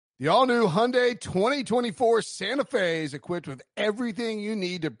The all-new Hyundai 2024 Santa Fe is equipped with everything you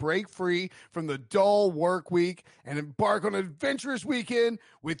need to break free from the dull work week and embark on an adventurous weekend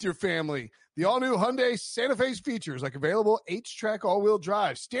with your family. The all-new Hyundai Santa Fe's features like available H-Track all-wheel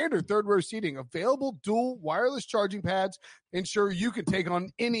drive, standard third-row seating, available dual wireless charging pads, ensure you can take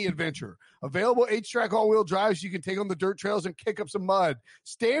on any adventure. Available H-Track all-wheel drives, you can take on the dirt trails and kick up some mud.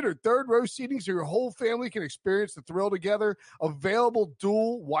 Standard third-row seating so your whole family can experience the thrill together. Available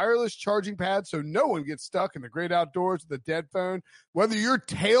dual wireless charging pads so no one gets stuck in the great outdoors with a dead phone. Whether you're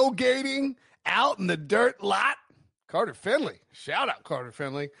tailgating out in the dirt lot, Carter Finley, shout out Carter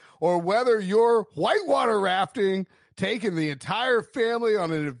Finley, or whether you're whitewater rafting, taking the entire family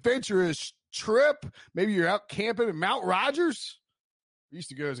on an adventurous trip, maybe you're out camping in Mount Rogers. I used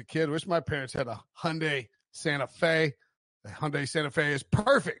to go as a kid. Wish my parents had a Hyundai Santa Fe. The Hyundai Santa Fe is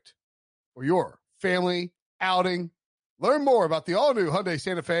perfect for your family outing. Learn more about the all-new Hyundai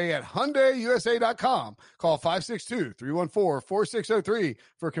Santa Fe at HyundaiUSA.com. Call 562-314-4603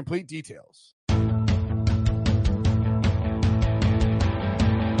 for complete details.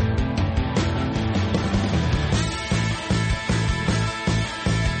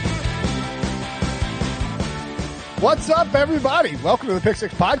 What's up, everybody? Welcome to the Pick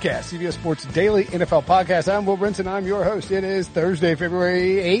Six Podcast, CBS Sports Daily NFL Podcast. I'm Will Brinson. I'm your host. It is Thursday,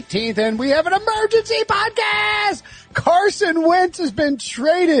 February 18th, and we have an emergency podcast. Carson Wentz has been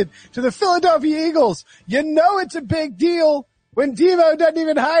traded to the Philadelphia Eagles. You know it's a big deal when Devo doesn't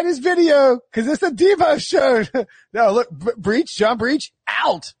even hide his video because it's the Devo show. No, look, John Breech,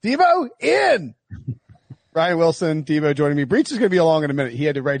 out. Devo, in. Ryan Wilson, Devo joining me. Breech is going to be along in a minute. He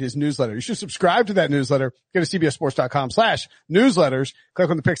had to write his newsletter. You should subscribe to that newsletter. Go to cbssports.com/newsletters. Click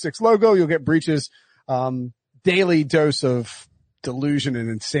on the Pick Six logo. You'll get Breech's daily dose of delusion and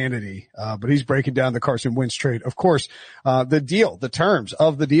insanity. But he's breaking down the Carson Wentz trade. Of course, the terms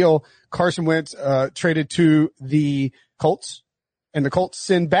of the deal. Carson Wentz traded to the Colts, and the Colts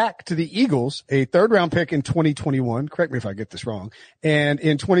send back to the Eagles a third-round pick in 2021. Correct me if I get this wrong. And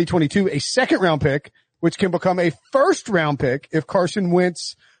in 2022, a second-round pick, which can become a first-round pick if Carson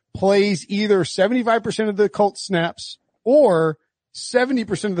Wentz plays either 75% of the Colts snaps or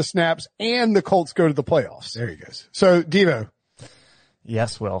 70% of the snaps and the Colts go to the playoffs. There he goes. So, Devo.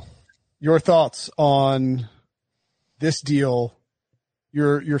 Yes, Will. Your thoughts on this deal,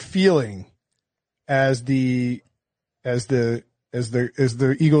 your feeling as the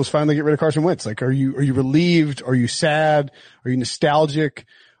Eagles finally get rid of Carson Wentz. Like, are you relieved? Are you sad? Are you nostalgic?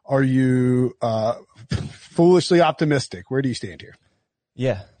 Are you foolishly optimistic? Where do you stand here?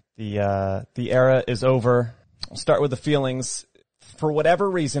 Yeah, the era is over. I'll start with the feelings. For whatever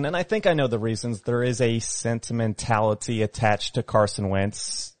reason, and I think I know the reasons, there is a sentimentality attached to Carson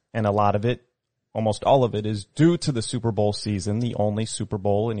Wentz, and a lot of it, almost all of it, is due to the Super Bowl season, the only Super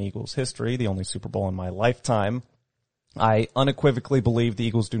Bowl in Eagles history, the only Super Bowl in my lifetime. I unequivocally believe the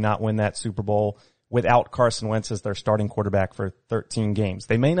Eagles do not win that Super Bowl without Carson Wentz as their starting quarterback for 13 games.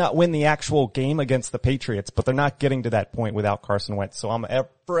 They may not win the actual game against the Patriots, but they're not getting to that point without Carson Wentz. So I'm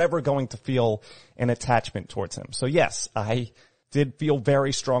forever going to feel an attachment towards him. So yes, I did feel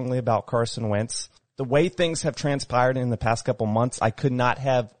very strongly about Carson Wentz. The way things have transpired in the past couple months, I could not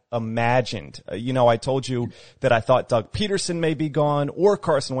have imagined. I told you that I thought Doug Peterson may be gone or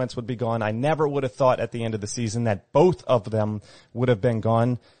Carson Wentz would be gone. I never would have thought at the end of the season that both of them would have been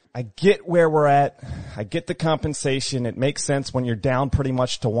gone. I get where we're at. I get the compensation. It makes sense when you're down pretty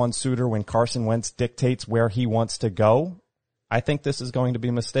much to one suitor when Carson Wentz dictates where he wants to go. I think this is going to be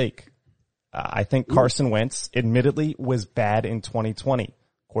a mistake. I think Carson Wentz admittedly was bad in 2020.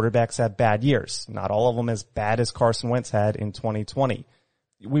 Quarterbacks have bad years. Not all of them as bad as Carson Wentz had in 2020.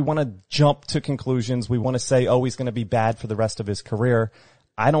 We want to jump to conclusions. We want to say, oh, he's going to be bad for the rest of his career.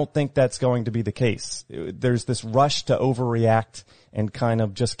 I don't think that's going to be the case. There's this rush to overreact and kind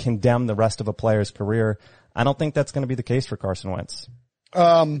of just condemn the rest of a player's career. I don't think that's going to be the case for Carson Wentz.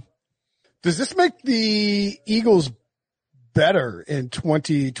 Does this make the Eagles better in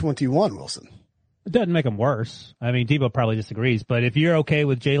 2021, Wilson? It doesn't make them worse. I mean, Debo probably disagrees, but if you're okay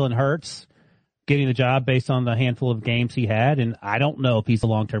with Jalen Hurts getting the job based on the handful of games he had, and I don't know if he's the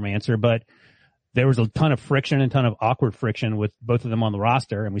long-term answer, but there was a ton of friction and a ton of awkward friction with both of them on the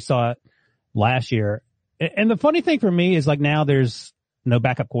roster, and we saw it last year. And the funny thing for me is, like, now there's no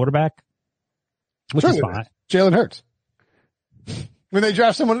backup quarterback, which is fine. Jalen Hurts. When they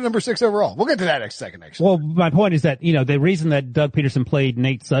draft someone at number 6 overall. We'll get to that next second, actually. Well, my point is that, the reason that Doug Peterson played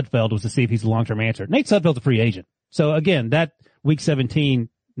Nate Sudfeld was to see if he's a long-term answer. Nate Sudfeld's a free agent. So, again, that Week 17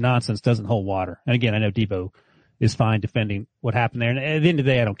 nonsense doesn't hold water. And, again, I know Debo is fine defending what happened there. And at the end of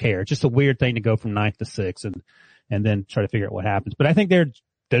the day, I don't care. It's just a weird thing to go from 9th to 6th and then try to figure out what happens. But I think they're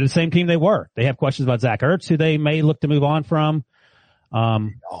they're the same team they were. They have questions about Zach Ertz, who they may look to move on from.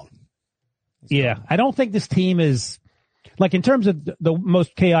 Yeah, I don't think this team is like in terms of the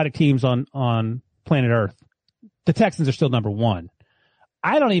most chaotic teams on planet Earth. The Texans are still number one.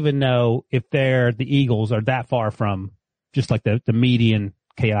 I don't even know if the Eagles are that far from just like the median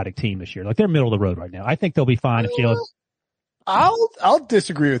chaotic team this year. Like they're middle of the road right now. I think they'll be fine if Jalen. I'll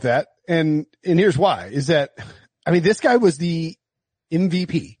disagree with that. And here's why is that, I mean, this guy was the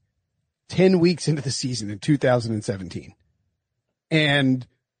MVP 10 weeks into the season in 2017. And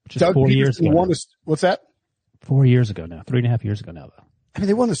Doug 4 years Peterson ago. won what's that? 4 years ago now, 3.5 years ago now though. I mean,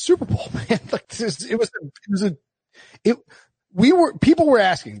 they won the Super Bowl, man. Like people were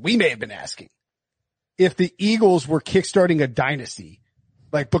asking, we may have been asking if the Eagles were kickstarting a dynasty,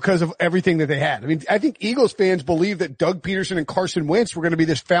 like because of everything that they had. I mean, I think Eagles fans believe that Doug Peterson and Carson Wentz were going to be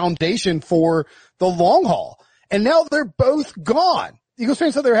this foundation for the long haul. And now they're both gone. Eagles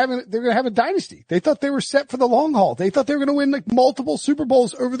fans thought they're going to have a dynasty. They thought they were set for the long haul. They thought they were going to win like multiple Super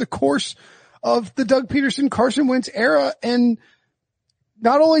Bowls over the course of the Doug Peterson, Carson Wentz era. And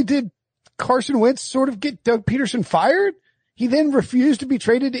not only did Carson Wentz sort of get Doug Peterson fired, he then refused to be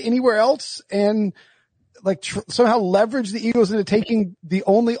traded to anywhere else and like somehow leveraged the Eagles into taking the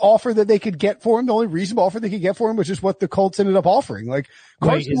only offer that they could get for him, the only reasonable offer they could get for him, which is what the Colts ended up offering. Like,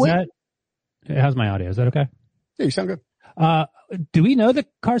 Carson Wentz, how's my audio? Is that okay? Yeah, you sound good. Do we know that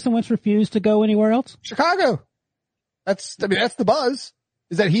Carson Wentz refused to go anywhere else? Chicago. That's the buzz.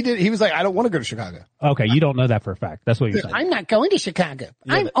 Is that he was like, I don't want to go to Chicago. Okay, you don't know that for a fact. That's what you're saying. I'm not going to Chicago.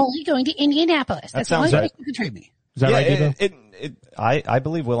 Yeah, I'm only going to Indianapolis. That's the only place you can trade me. Is that right, Devo? I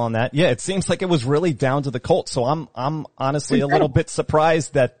believe Will on that. Yeah, it seems like it was really down to the Colts. So I'm honestly a little bit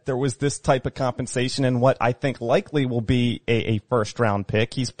surprised that there was this type of compensation and what I think likely will be a first round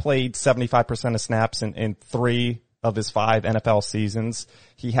pick. He's played 75% of snaps in 3 of his 5 NFL seasons.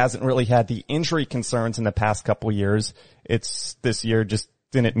 He hasn't really had the injury concerns in the past couple of years. It's this year just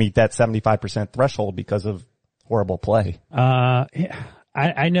didn't meet that 75% threshold because of horrible play.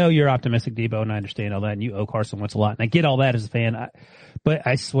 I know you're optimistic, Debo, and I understand all that, and you owe Carson Wentz a lot, and I get all that as a fan. But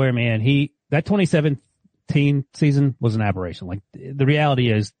I swear, man, that 2017 season was an aberration. Like the reality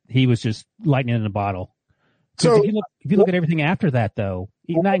is, he was just lightning in a bottle. So if you look at everything after that, though,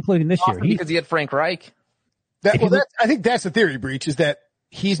 not including this year, because he had Frank Reich. I think that's the theory, Breach, is that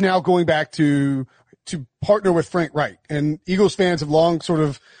he's now going back to partner with Frank Reich, and Eagles fans have long sort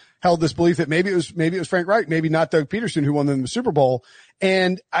of held this belief that maybe it was Frank Reich, maybe not Doug Peterson who won them the Super Bowl.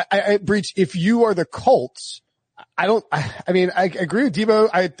 And I Breach, if you are the Colts, I agree with Debo.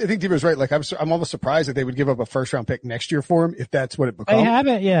 I think Debo's right. Like I'm almost surprised that they would give up a first round pick next year for him if that's what it becomes. They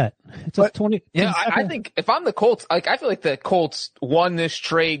haven't yet. It's like 20. Yeah, I think if I'm the Colts, like I feel like the Colts won this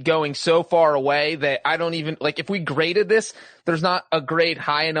trade going so far away that I don't even like if we graded this, there's not a grade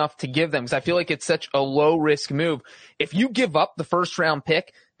high enough to give them because I feel like it's such a low risk move. If you give up the first round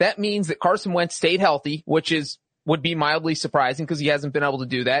pick, that means that Carson Wentz stayed healthy, which would be mildly surprising because he hasn't been able to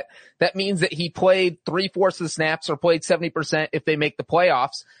do that. That means that he played 3/4 of the snaps or played 70% if they make the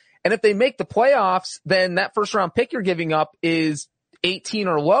playoffs. And if they make the playoffs, then that first round pick you're giving up is 18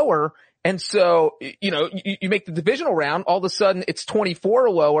 or lower. And so, you make the divisional round, all of a sudden it's 24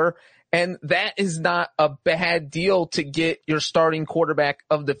 or lower. And that is not a bad deal to get your starting quarterback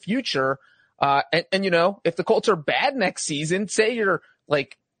of the future. And if the Colts are bad next season, say you're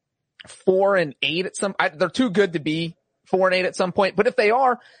like 4-8 at they're too good to be 4-8 at some point. But if they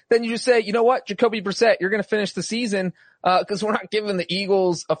are, then you just say, you know what, Jacoby Brissett, you're going to finish the season, cause we're not giving the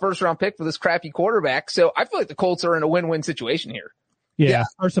Eagles a first round pick for this crappy quarterback. So I feel like the Colts are in a win-win situation here. Yeah.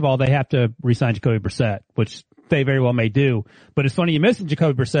 First of all, they have to re-sign Jacoby Brissett, which they very well may do. But it's funny you mentioned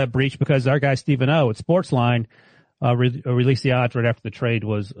Jacoby Brissett, Breach, because our guy Stephen O at Sportsline, released the odds right after the trade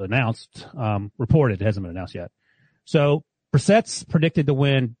was announced, reported. It hasn't been announced yet. So, Brissett's predicted to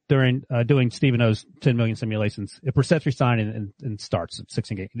win during doing Stephen O's 10 million simulations. If Brissett's resigned and starts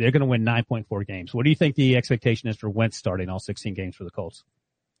 16 games, they're going to win 9.4 games. What do you think the expectation is for Wentz starting all 16 games for the Colts?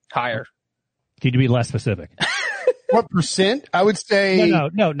 Higher. Can you be less specific? What percent? I would say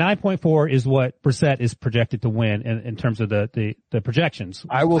no. 9.4 is what Brissett is projected to win in terms of the projections.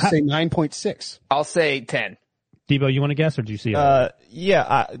 I will say 9.6. I'll say 10. Debo, you want to guess or do you see it?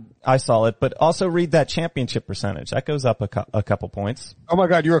 Yeah, I saw it, but also read that championship percentage. That goes up a couple points. Oh my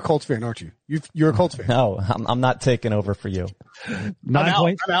God, you're a Colts fan, aren't you? You're a Colts fan. No, I'm not taking over for you. I'm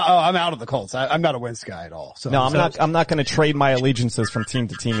out of the Colts. I'm not a Wentz guy at all. So no, I'm not going to trade my allegiances from team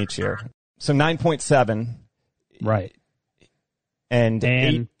to team each year. So 9.7. Right. And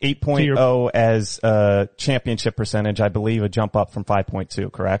 8.0 as championship percentage, I believe a jump up from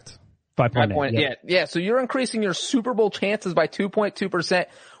 5.2, correct? 5.8. Yeah. So you're increasing your Super Bowl chances by 2.2%,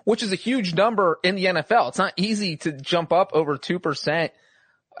 which is a huge number in the NFL. It's not easy to jump up over 2%.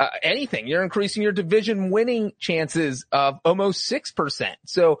 Anything. You're increasing your division winning chances of almost 6%.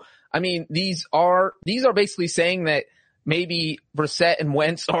 So, I mean, these are basically saying that maybe Brissett and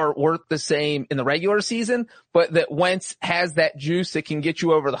Wentz are worth the same in the regular season, but that Wentz has that juice that can get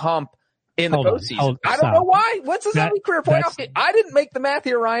you over the hump in the postseason. I don't know why. Wentz is having a career playoff game. I didn't make the math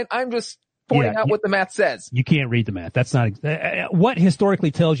here, Ryan. I'm just pointing out what the math says. You can't read the math. That's not what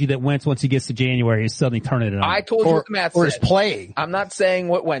historically tells you that Wentz, once he gets to January, is suddenly turning it on. I told you what the math says. Or is playing. I'm not saying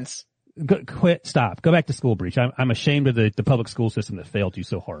what Wentz. Quit. Stop. Go back to school, Breach. I'm ashamed of the public school system that failed you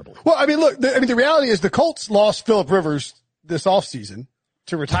so horribly. Well, I mean, look, the reality is the Colts lost Phillip Rivers this offseason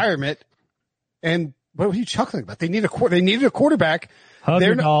to retirement. And what were you chuckling about? They needed a quarterback. Hug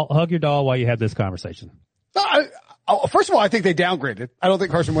your doll while you have this conversation. First of all, I think they downgraded. I don't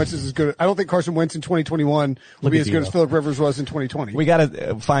think Carson Wentz is as good. I don't think Carson Wentz in 2021 will be as good as Phillip Rivers was in 2020. We got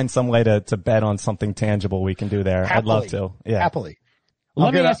to find some way to bet on something tangible we can do there. I'd love to. Yeah. Happily.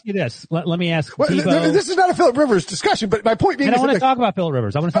 Let me ask you this. Let me ask Tebow. This is not a Phillip Rivers discussion, but my point being I want to talk about Phillip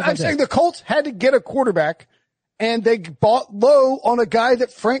Rivers. I'm saying the Colts had to get a quarterback, and they bought low on a guy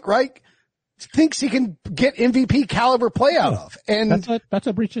that Frank Reich thinks he can get MVP caliber play out of. And that's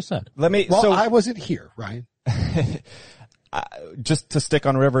what Breach just said. I wasn't here, Ryan. Just to stick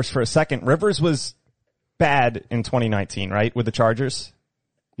on Rivers for a second. Rivers was bad in 2019, right? With the Chargers.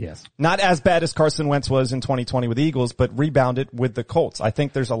 Yes. Not as bad as Carson Wentz was in 2020 with the Eagles, but rebounded with the Colts. I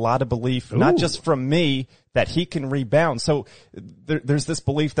think there's a lot of belief, not just from me, that he can rebound. So there's this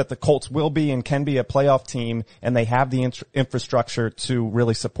belief that the Colts will be and can be a playoff team, and they have the infrastructure to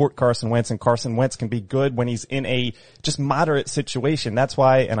really support Carson Wentz, and Carson Wentz can be good when he's in a just moderate situation. That's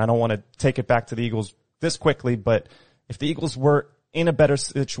why, and I don't want to take it back to the Eagles this quickly, but if the Eagles were in a better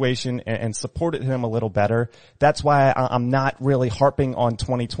situation and supported him a little better, that's why I'm not really harping on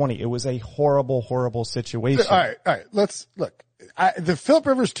 2020. It was a horrible, horrible situation. All right. Let's look. The Phillip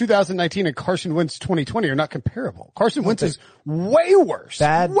Rivers 2019 and Carson Wentz 2020 are not comparable. Carson Wentz is way worse.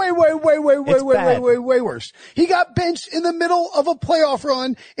 Bad. Way worse. He got benched in the middle of a playoff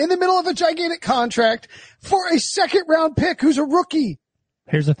run, in the middle of a gigantic contract for a second round pick who's a rookie.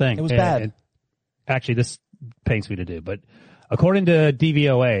 Here's the thing. It was bad. Actually, this pains me to do, but according to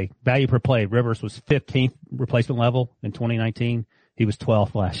DVOA, value per play, Rivers was 15th replacement level in 2019. He was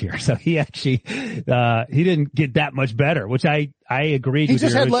 12th last year. So he actually, he didn't get that much better, which I agreed with. He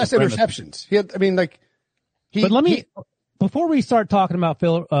just had less interceptions. Before we start talking about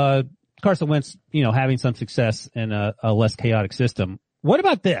Carson Wentz, having some success in a less chaotic system, what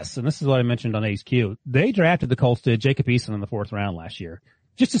about this? And this is what I mentioned on HQ. They drafted the Colts to Jacob Eason in the 4th round last year,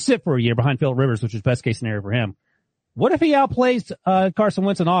 just to sit for a year behind Phillip Rivers, which was best case scenario for him. What if he outplays Carson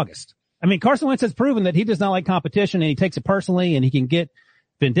Wentz in August? I mean, Carson Wentz has proven that he does not like competition and he takes it personally and he can get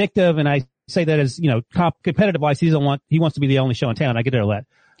vindictive. And I say that as, competitive wise, he wants to be the only show in town. I get all that.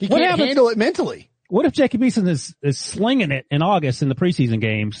 He can't handle it mentally. What if Jacob Eason is slinging it in August in the preseason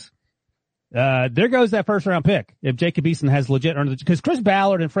games? There goes that 1st round pick. If Jacob Eason has legit earned it, because Chris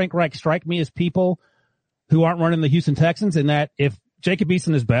Ballard and Frank Reich strike me as people who aren't running the Houston Texans, in that if Jacob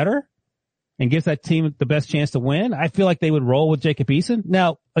Eason is better and gives that team the best chance to win, I feel like they would roll with Jacob Eason.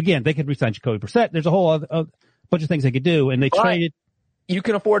 Now, again, they could re-sign Jacoby Brissett. There's a whole other bunch of things they could do, and they traded. You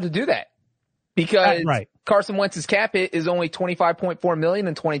can afford to do that because Carson Wentz's cap hit is only $25.4 million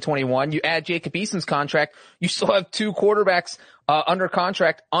in 2021. You add Jacob Eason's contract, you still have 2 quarterbacks under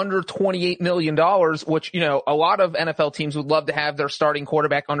contract under $28 million, which, a lot of NFL teams would love to have their starting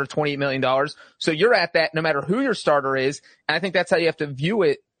quarterback under $28 million. So you're at that no matter who your starter is. And I think that's how you have to view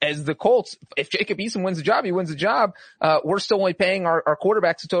it as the Colts. If Jacob Eason wins the job, he wins the job. We're still only paying our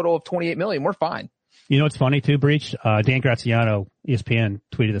quarterbacks a total of $28 million. We're fine. What's funny too, Breach? Dan Graziano, ESPN,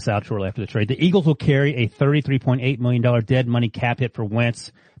 tweeted this out shortly after the trade. The Eagles will carry a $33.8 million dead money cap hit for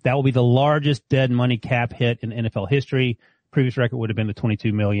Wentz. That will be the largest dead money cap hit in NFL history. Previous record would have been the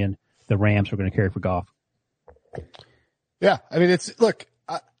 $22 million the Rams were going to carry for Goff. Yeah. I mean,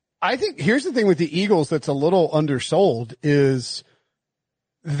 I think here's the thing with the Eagles that's a little undersold is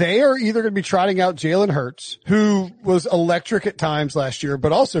they are either going to be trotting out Jalen Hurts, who was electric at times last year,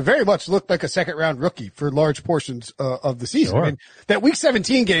 but also very much looked like a 2nd round rookie for large portions of the season. Sure. I mean, that week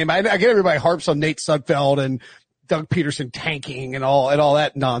 17 game, I get everybody harps on Nate Sudfeld and Doug Peterson tanking and all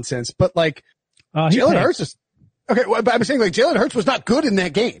that nonsense, but Jalen Hurts is, okay, well, but I'm saying Jalen Hurts was not good in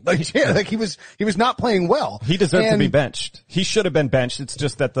that game. He was not playing well. He deserved to be benched. He should have been benched. It's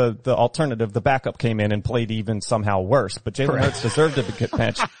just that the alternative, the backup came in and played even somehow worse. But Jalen Hurts deserved to get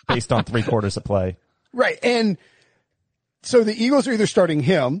benched based on 3 quarters of play. Right. And so the Eagles are either starting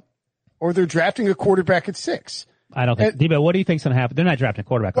him or they're drafting a quarterback at 6. I don't think, Debo, what do you think's going to happen? They're not drafting a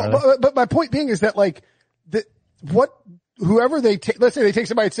quarterback, are they? But my point being is that like, whoever they take, let's say they take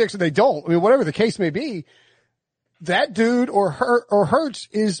somebody at 6 or they don't, I mean, whatever the case may be, that dude or Hurts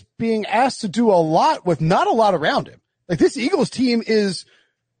is being asked to do a lot with not a lot around him. Like this Eagles team is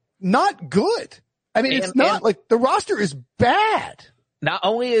not good. I mean, it's not like the roster is bad. Not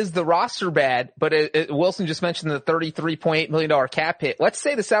only is the roster bad, but Wilson just mentioned the $33.8 million cap hit. Let's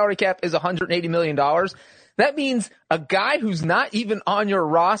say the salary cap is $180 million. That means a guy who's not even on your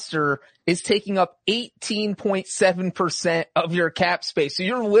roster is taking up 18.7% of your cap space. So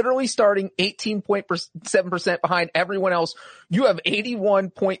you're literally starting 18.7% behind everyone else. You have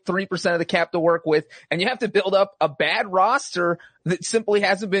 81.3% of the cap to work with, and you have to build up a bad roster that simply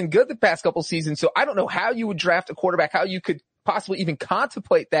hasn't been good the past couple seasons. So I don't know how you would draft a quarterback, how you could possibly even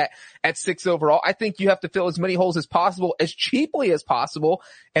contemplate that at 6 overall. I think you have to fill as many holes as possible, as cheaply as possible,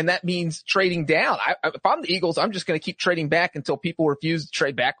 and that means trading down. If I'm the Eagles, I'm just going to keep trading back until people refuse to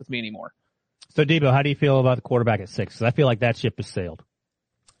trade back with me anymore. So, Debo, how do you feel about the quarterback at 6? Because I feel like that ship has sailed.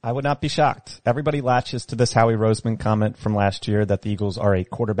 I would not be shocked. Everybody latches to this Howie Roseman comment from last year that the Eagles are a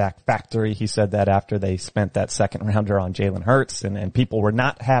quarterback factory. He said that after they spent that second rounder on Jalen Hurts, and people were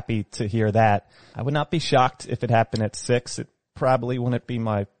not happy to hear that. I would not be shocked if it happened at 6. It probably wouldn't be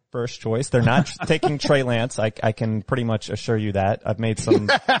my first choice. They're not taking Trey Lance. I can pretty much assure you that. That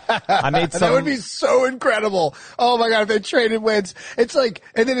would be so incredible. Oh my God, if they traded Wentz. It's like,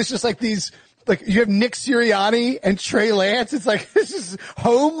 and then it's just like these, like you have Nick Sirianni and Trey Lance. It's like this is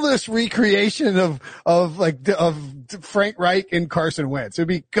homeless recreation of Frank Reich and Carson Wentz. It would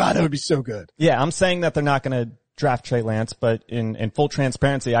be, God, that would be so good. Yeah, I'm saying that they're not going to draft Trey Lance, but in full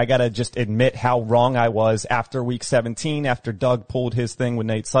transparency, I gotta just admit how wrong I was after week 17, after Doug pulled his thing with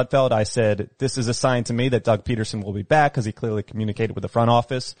Nate Sudfeld. I said, this is a sign to me that Doug Peterson will be back because he clearly communicated with the front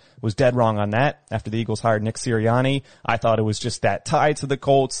office. Was dead wrong on that. After the Eagles hired Nick Sirianni, I thought it was just that tie to the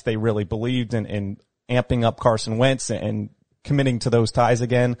Colts. They really believed in amping up Carson Wentz and committing to those ties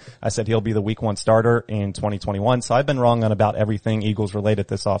again. I said he'll be the week 1 starter in 2021. So I've been wrong on about everything Eagles related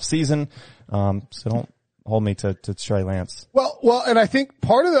this offseason. So don't hold me to Trey Lance. Well, and I think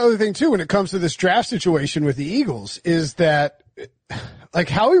part of the other thing too, when it comes to this draft situation with the Eagles, is that like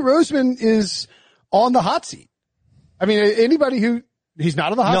Howie Roseman is on the hot seat. I mean, anybody who he's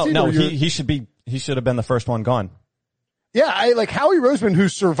not on the hot seat. No, he should have been the first one gone. Yeah, I like Howie Roseman, who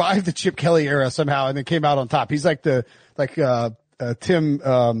survived the Chip Kelly era somehow and then came out on top. He's like Tim,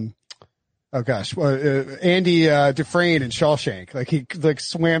 Andy Dufresne in Shawshank. Like he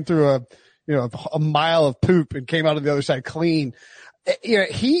swam through a mile of poop and came out on the other side clean. You know,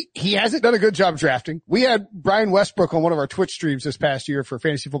 he hasn't done a good job drafting. We had Brian Westbrook on one of our Twitch streams this past year for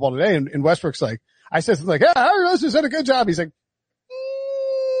Fantasy Football Today, and Westbrook's like, I said something like, Howie Roseman's done a good job. He's like,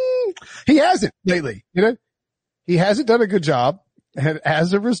 he hasn't lately, you know? He hasn't done a good job, and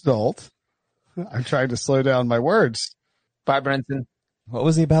as a result, I'm trying to slow down my words. Bye, Brenton. What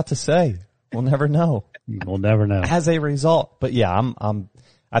was he about to say? We'll never know. We'll never know. As a result. But yeah,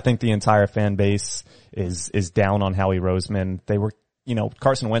 I think the entire fan base is down on Howie Roseman. They were,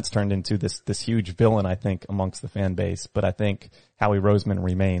 Carson Wentz turned into this huge villain, I think, amongst the fan base. But I think Howie Roseman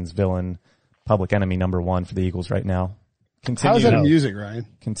remains villain, public enemy number 1 for the Eagles right now. How is that amusing, Ryan?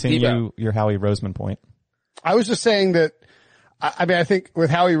 Continue your Howie Roseman point. I was just saying that, I think with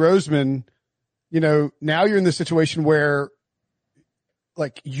Howie Roseman, now you're in the situation where,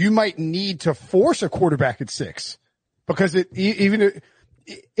 like, you might need to force a quarterback at 6 because it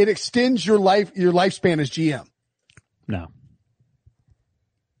extends your lifespan as GM. No.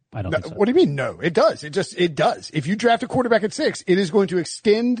 I don't think so. What do you mean? No, it does. It does. If you draft a quarterback at 6, it is going to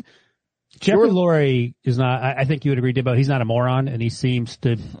extend. Jeffrey Lurie is not, I think you would agree, Debo, he's not a moron, and he seems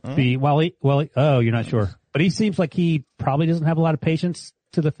to be, you're not sure. But he seems like he probably doesn't have a lot of patience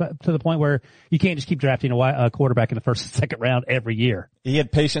to the point where you can't just keep drafting a quarterback in the first and second round every year. He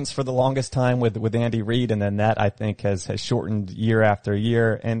had patience for the longest time with Andy Reid, and then that I think has shortened year after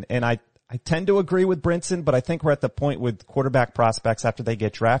year. And I tend to agree with Brinson, but I think we're at the point with quarterback prospects after they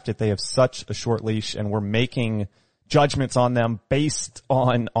get drafted, they have such a short leash, and we're making judgments on them based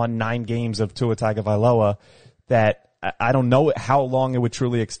on 9 games of Tua Tagovailoa that I don't know how long it would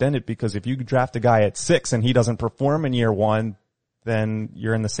truly extend it, because if you draft a guy at 6 and he doesn't perform in year 1, then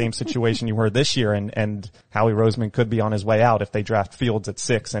you're in the same situation you were this year, and Howie Roseman could be on his way out if they draft Fields at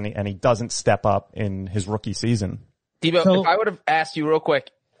 6 and he doesn't step up in his rookie season. Debo, if I would have asked you real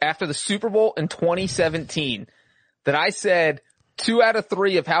quick, after the Super Bowl in 2017, that I said 2 out of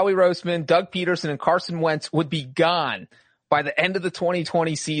 3 of Howie Roseman, Doug Peterson, and Carson Wentz would be gone by the end of the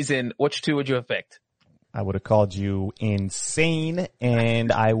 2020 season, which 2 would you have picked? I would have called you insane,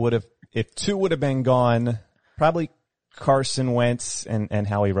 and I would have if two would have been gone, probably Carson Wentz and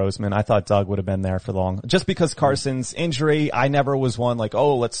Howie Roseman. I thought Doug would have been there for long. Just because Carson's injury, I never was one like,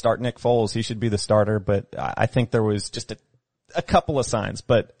 oh, let's start Nick Foles. He should be the starter. But I think there was just a couple of signs.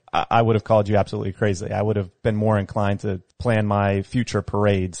 But I would have called you absolutely crazy. I would have been more inclined to plan my future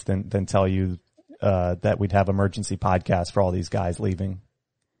parades than tell you that we'd have emergency podcasts for all these guys leaving.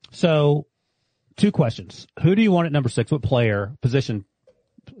 So, two questions. Who do you want at number 6? What player, position,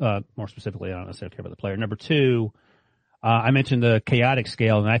 more specifically? I don't necessarily care about the player. Number 2, I mentioned the chaotic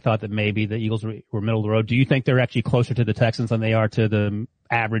scale, and I thought that maybe the Eagles were middle of the road. Do you think they're actually closer to the Texans than they are to the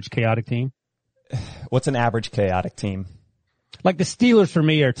average chaotic team? What's an average chaotic team? Like the Steelers for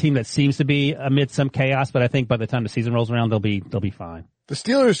me are a team that seems to be amid some chaos, but I think by the time the season rolls around, they'll be fine. The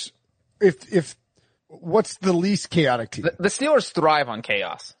Steelers, if what's the least chaotic team? The Steelers thrive on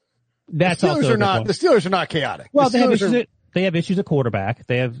chaos. That's the Steelers also are not. The Steelers are not chaotic. Well, the they have issues at quarterback.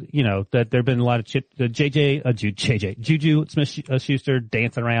 They have, that there've been a lot of Juju Smith-Schuster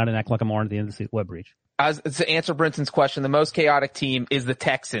dancing around and acting like a moron at the end of the web breach. To answer Brinton's question, the most chaotic team is the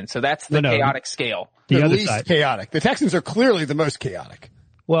Texans, so that's the chaotic scale. The least side. Chaotic. The Texans are clearly the most chaotic.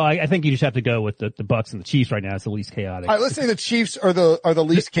 Well, I think you just have to go with the Bucs and the Chiefs right now. It's the least chaotic. All right, let's say the Chiefs are the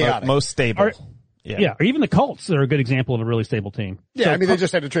least chaotic, most stable. Yeah, or even the Colts are a good example of a really stable team. Yeah, so, I mean, they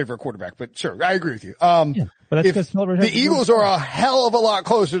just had to trade for a quarterback, but sure, I agree with you. But that's because the Eagles are a hell of a lot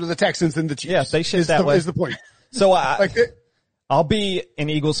closer to the Texans than the Chiefs. Yeah, they should that way. Is the point. So, I'll be an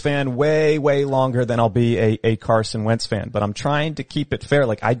Eagles fan way, way longer than I'll be a Carson Wentz fan, but I'm trying to keep it fair.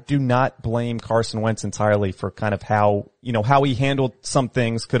 Like, I do not blame Carson Wentz entirely for kind of how he handled some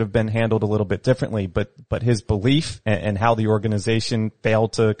things could have been handled a little bit differently, but his belief and how the organization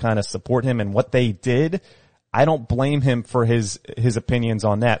failed to kind of support him and what they did, I don't blame him for his opinions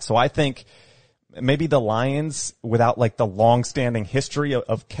on that. So I think maybe the Lions, without like the long-standing history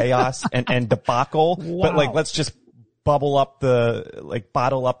of chaos and debacle, but like, let's just bottle up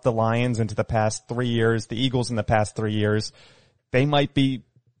the Lions into the past 3 years, the Eagles in the past 3 years, they might be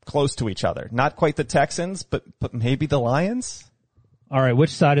close to each other. Not quite the Texans, but maybe the Lions. All right. Which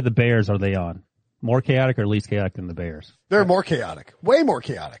side of the Bears are they on? More chaotic or least chaotic than the Bears? They're more chaotic. Way more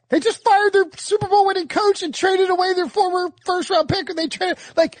chaotic. They just fired their Super Bowl winning coach and traded away their former first round pick, and they traded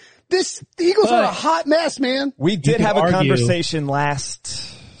the Eagles are a hot mess, man. We did have a conversation last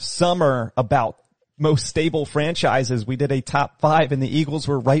summer about most stable franchises. We did a top 5 and the Eagles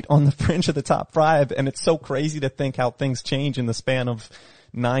were right on the fringe of the top 5. And it's so crazy to think how things change in the span of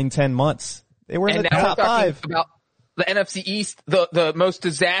 9-10 months. They were in the top 5. About the NFC East, the most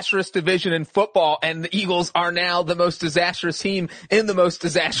disastrous division in football, and the Eagles are now the most disastrous team in the most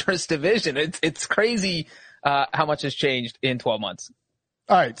disastrous division. It's crazy, how much has changed in 12 months.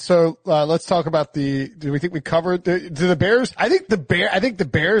 All right, so let's talk about do we think we covered the Bears? I think the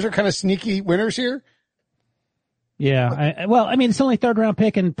Bears are kind of sneaky winners here. Yeah, I mean, it's only third round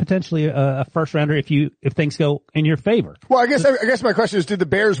pick and potentially a first rounder if things go in your favor. Well, I guess my question is, did the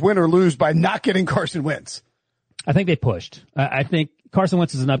Bears win or lose by not getting Carson Wentz? I think they pushed. I think Carson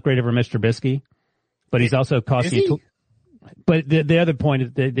Wentz is an upgrade over Mr. Trubisky, but he's also costing you. But the other point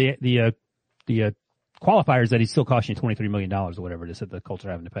is the qualifier is that he's still costing you $23 million or whatever it is that the Colts are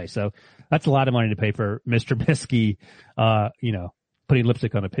having to pay. So that's a lot of money to pay for Mr. Trubisky, putting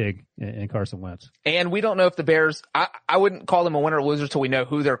lipstick on a pig in Carson Wentz. And we don't know if the Bears, I wouldn't call them a winner or loser till we know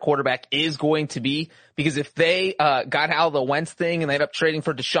who their quarterback is going to be. Because if they got out of the Wentz thing and they end up trading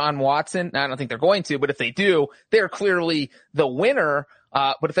for Deshaun Watson, I don't think they're going to, but if they do, they're clearly the winner.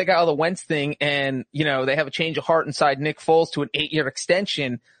 But if they got out of the Wentz thing and, they have a change of heart inside Nick Foles to an 8-year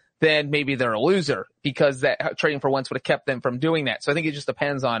extension, then maybe they're a loser because that trading for Wentz would have kept them from doing that. So I think it just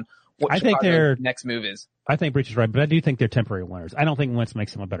depends on what their next move is. I think Breach is right, but I do think they're temporary winners. I don't think Wentz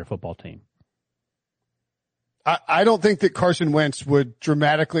makes them a better football team. I don't think that Carson Wentz would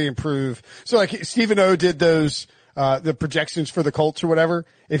dramatically improve. So like Stephen O did those, the projections for the Colts or whatever.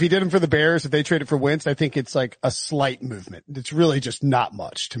 If he did them for the Bears, if they traded for Wentz, I think it's like a slight movement. It's really just not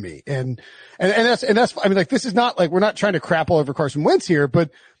much to me. And that's, I mean, like, this is not like, we're not trying to crap all over Carson Wentz here,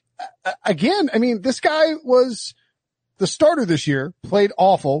 but again, I mean, this guy was the starter this year, played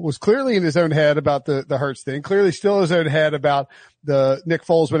awful, was clearly in his own head about the Hurts thing, clearly still in his own head about the Nick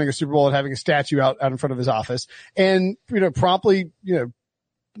Foles winning a Super Bowl and having a statue out in front of his office, and, promptly,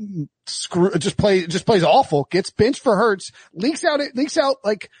 just plays awful, gets benched for Hurts, leaks out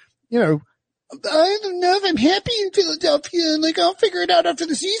like, I don't know if I'm happy in Philadelphia, like I'll figure it out after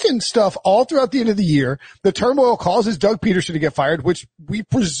the season stuff all throughout the end of the year. The turmoil causes Doug Peterson to get fired, which we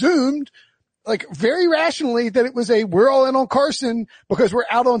presumed, like very rationally, that it was we're all in on Carson because we're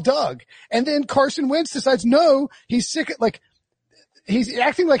out on Doug. And then Carson Wentz decides, no, he's sick. Like he's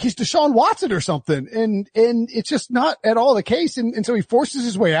acting like he's Deshaun Watson or something. And it's just not at all the case. And so he forces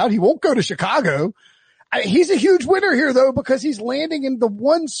his way out. He won't go to Chicago. He's a huge winner here though, because he's landing in the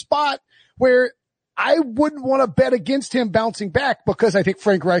one spot where I wouldn't want to bet against him bouncing back, because I think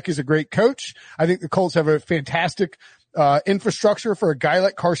Frank Reich is a great coach. I think the Colts have a fantastic infrastructure for a guy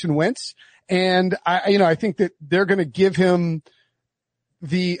like Carson Wentz. And I think that they're going to give him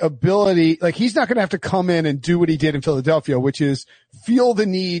the ability, like he's not going to have to come in and do what he did in Philadelphia, which is feel the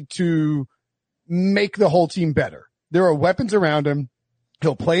need to make the whole team better. There are weapons around him.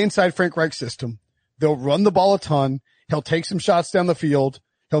 He'll play inside Frank Reich's system. They'll run the ball a ton. He'll take some shots down the field.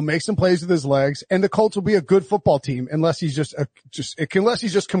 He'll make some plays with his legs, and the Colts will be a good football team unless he's just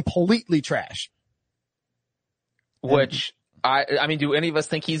completely trash. Which I mean, do any of us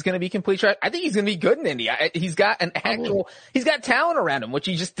think he's going to be complete trash? I think he's going to be good in Indy. He's got he's got talent around him, which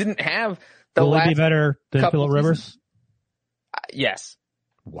he just didn't have. Will he be better than Phillip Rivers? Yes.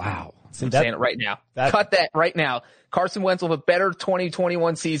 Wow. I'm saying it right now. Cut that right now. Carson Wentz will have a better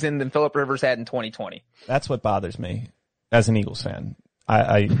 2021 season than Phillip Rivers had in 2020. That's what bothers me as an Eagles fan.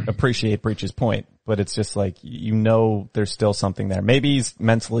 I appreciate Breach's point, but it's just like, there's still something there. Maybe he's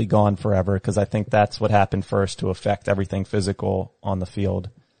mentally gone forever, because I think that's what happened first to affect everything physical on the field.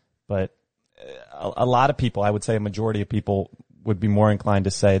 But a lot of people, I would say a majority of people, would be more inclined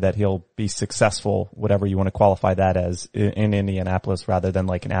to say that he'll be successful, whatever you want to qualify that as, in Indianapolis, rather than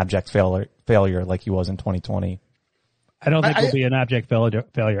like an abject failure like he was in 2020. I don't think he'll be an abject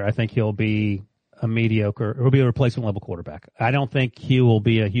failure. I think he'll be a mediocre, he'll be a replacement level quarterback. I don't think he will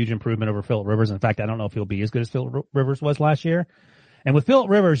be a huge improvement over Phillip Rivers. In fact, I don't know if he'll be as good as Phillip Rivers was last year. And with Phillip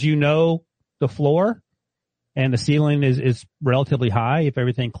Rivers, the floor and the ceiling is relatively high if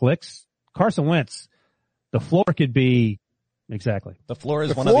everything clicks. Carson Wentz, the floor could be exactly. The floor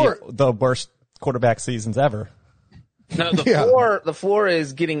is one of the worst quarterback seasons ever. No, the floor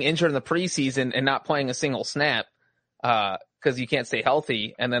is getting injured in the preseason and not playing a single snap. Cause you can't stay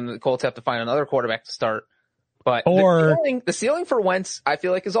healthy, and then the Colts have to find another quarterback to start. But the ceiling for Wentz, I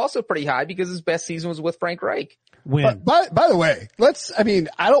feel like, is also pretty high, because his best season was with Frank Reich. By the way,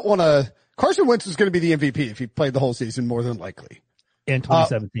 Carson Wentz is going to be the MVP if he played the whole season, more than likely. In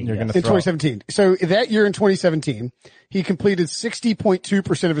 2017. In 2017. So that year in 2017, he completed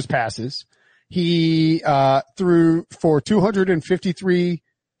 60.2% of his passes. He, threw for 253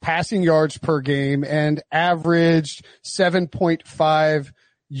 passing yards per game and averaged 7.5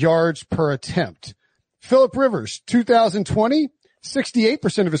 yards per attempt. Phillip Rivers, 2020,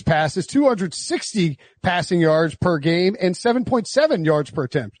 68% of his passes, 260 passing yards per game and 7.7 yards per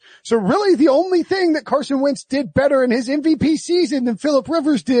attempt. So really the only thing that Carson Wentz did better in his MVP season than Phillip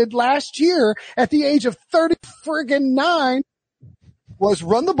Rivers did last year at the age of 39 was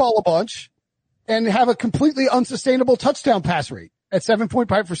run the ball a bunch and have a completely unsustainable touchdown pass rate at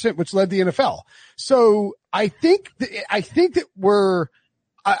 7.5%, which led the NFL. So I think that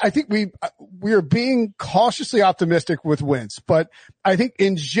we are being cautiously optimistic with Wentz, but I think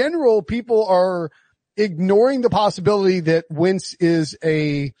in general people are ignoring the possibility that Wentz is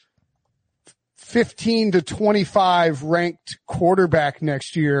a 15 to 25 ranked quarterback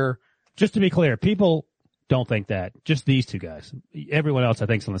next year. Just to be clear, people don't think that. Just these two guys. Everyone else, I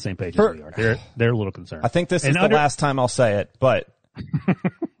think, is on the same page as we are. They're a little concerned. I think this is the last time I'll say it, but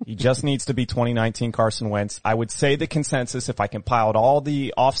he just needs to be 2019 Carson Wentz. I would say the consensus, if I compiled all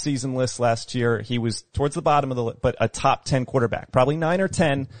the off-season lists last year, he was towards the bottom of the list, but a top 10 quarterback. Probably 9 or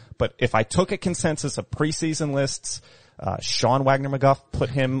 10, but if I took a consensus of preseason lists, Sean Wagner-McGough put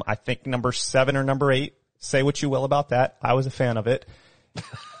him, I think, number 7 or number 8. Say what you will about that. I was a fan of it.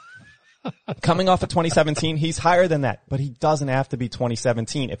 Coming off of 2017, he's higher than that, but he doesn't have to be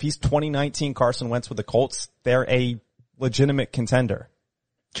 2017. If he's 2019 Carson Wentz with the Colts, they're a legitimate contender.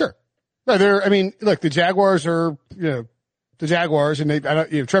 Sure. No, look, the Jaguars are, the Jaguars,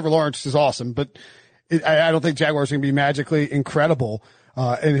 and Trevor Lawrence is awesome, but I don't think Jaguars are going to be magically incredible,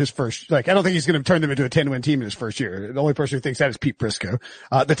 in his first, I don't think he's going to turn them into a 10-win team in his first year. The only person who thinks that is Pete Prisco.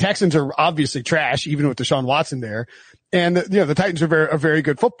 The Texans are obviously trash, even with Deshaun Watson there. And, the Titans are a very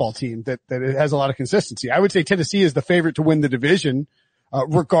good football team that it has a lot of consistency. I would say Tennessee is the favorite to win the division,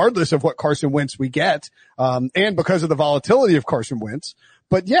 regardless of what Carson Wentz we get, and because of the volatility of Carson Wentz.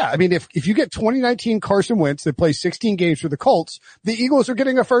 But yeah, if you get 2019 Carson Wentz that plays 16 games for the Colts, the Eagles are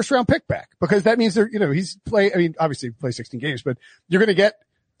getting a first round pick back, because that means obviously he plays 16 games, but you're going to get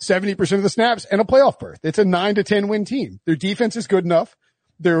 70% of the snaps and a playoff berth. It's a 9 to 10 win team. Their defense is good enough.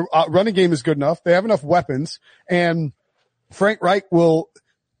 Their running game is good enough. They have enough weapons, and Frank Reich will,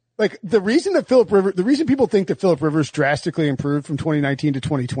 the reason people think that Phillip Rivers drastically improved from 2019 to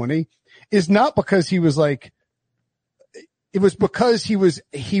 2020 is not because he was it was because he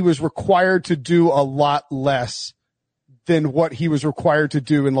was required to do a lot less than what he was required to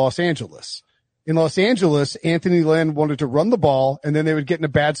do in Los Angeles. In Los Angeles, Anthony Lynn wanted to run the ball, and then they would get in a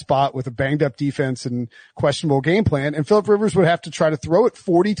bad spot with a banged up defense and questionable game plan, and Phillip Rivers would have to try to throw it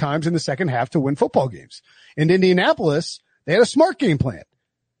 40 times in the second half to win football games. In Indianapolis, they had a smart game plan.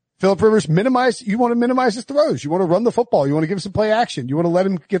 Phillip Rivers you want to minimize his throws. You want to run the football. You want to give him some play action. You want to let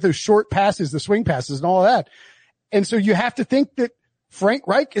him get those short passes, the swing passes and all of that. And so you have to think that Frank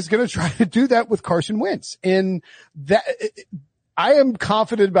Reich is going to try to do that with Carson Wentz. And that, I am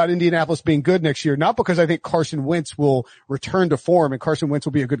confident about Indianapolis being good next year, not because I think Carson Wentz will return to form and Carson Wentz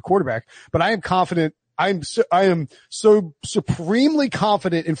will be a good quarterback, but I am confident. I am so supremely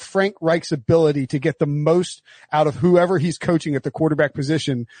confident in Frank Reich's ability to get the most out of whoever he's coaching at the quarterback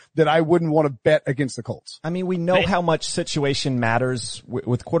position that I wouldn't want to bet against the Colts. I mean, we know how much situation matters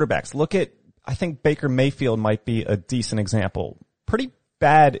with quarterbacks. I think Baker Mayfield might be a decent example. Pretty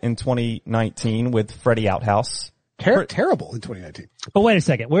bad in 2019 with Freddie Outhouse. Terrible in 2019. But wait a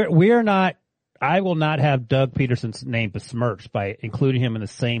second. I will not have Doug Peterson's name besmirched by including him in the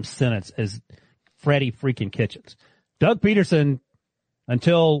same sentence as Freddie freaking Kitchens. Doug Peterson,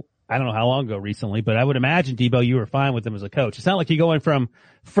 until I don't know how long ago recently, but I would imagine, Debo, you were fine with him as a coach. It's not like you're going from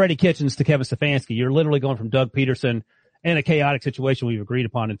Freddie Kitchens to Kevin Stefanski. You're literally going from Doug Peterson in a chaotic situation we've agreed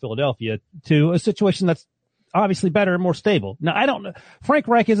upon in Philadelphia to a situation that's obviously better and more stable. Now, I don't know. Frank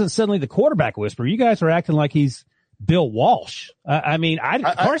Reich isn't suddenly the quarterback whisperer. You guys are acting like he's Bill Walsh. I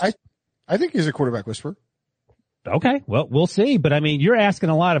think he's a quarterback whisperer. Okay. Well, we'll see. But I mean, you're asking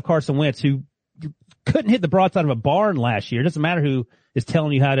a lot of Carson Wentz, who couldn't hit the broadside of a barn last year. It doesn't matter who is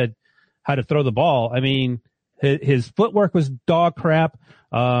telling you how to throw the ball. I mean, his footwork was dog crap.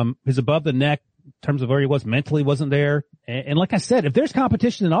 His above the neck in terms of where he was mentally wasn't there. And like I said, if there's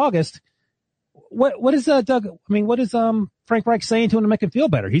competition in August, what is Frank Reich saying to him to make him feel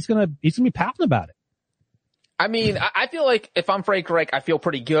better? He's gonna be pouting about it. I mean, I feel like if I'm Frank Reich, I feel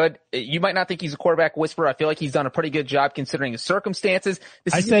pretty good. You might not think he's a quarterback whisperer. I feel like he's done a pretty good job considering the circumstances.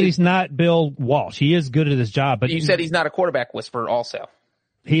 I said he's not Bill Walsh. He is good at his job, but you said he's not a quarterback whisperer also.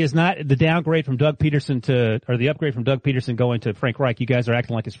 He is not. The downgrade from Doug Peterson or the upgrade from Doug Peterson going to Frank Reich. You guys are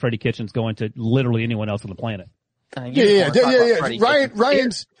acting like it's Freddie Kitchens going to literally anyone else on the planet. Yeah.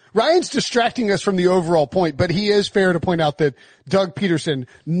 Ryan's distracting us from the overall point, but he is fair to point out that Doug Peterson,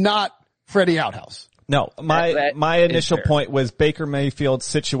 not Freddie Outhouse. No, my initial point was Baker Mayfield's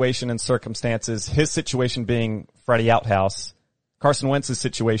situation and circumstances, his situation being Freddie Outhouse, Carson Wentz's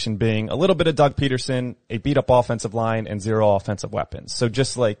situation being a little bit of Doug Peterson, a beat up offensive line, and zero offensive weapons. So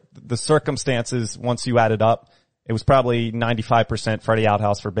just like the circumstances, once you add it up, it was probably 95% Freddie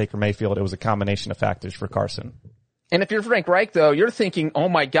Outhouse for Baker Mayfield. It was a combination of factors for Carson. And if you're Frank Reich, though, you're thinking, oh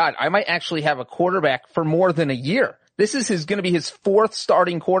my God, I might actually have a quarterback for more than a year. This is going to be his fourth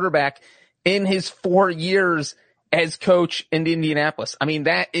starting quarterback in his 4 years as coach in Indianapolis. I mean,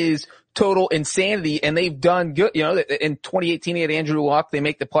 that is total insanity, and they've done good. You know, in 2018, he had Andrew Luck. They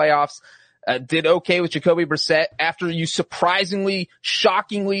make the playoffs, did okay with Jacoby Brissett after you surprisingly,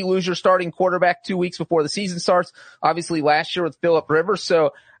 shockingly lose your starting quarterback 2 weeks before the season starts. Obviously last year with Phillip Rivers.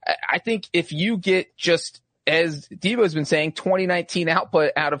 So I think if you get just, as Debo's been saying, 2019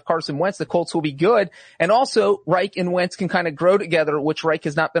 output out of Carson Wentz, the Colts will be good. And also Reich and Wentz can kind of grow together, which Reich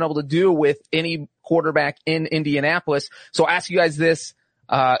has not been able to do with any quarterback in Indianapolis. So I'll ask you guys this,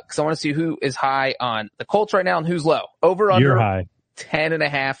 cause I want to see who is high on the Colts right now and who's low. Over under. You're high.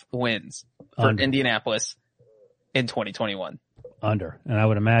 10.5 wins for Indianapolis in 2021. Under. And I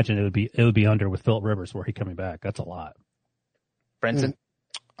would imagine it would be under with Phillip Rivers were he coming back. That's a lot. Brenton?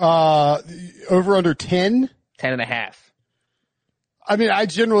 Over under 10? 10.5. I mean, I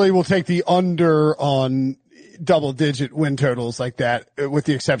generally will take the under on double digit win totals like that, with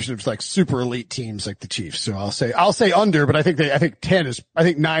the exception of like super elite teams like the Chiefs. So I'll say under, but I think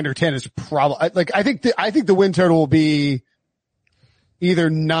 9 or 10 is probably, I think the win total will be either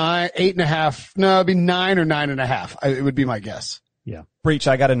 8.5. No, it'd be 9 or 9.5. It would be my guess. Yeah. Breach,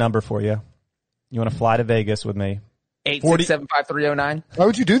 I got a number for you. You want to fly to Vegas with me? 8675309. Why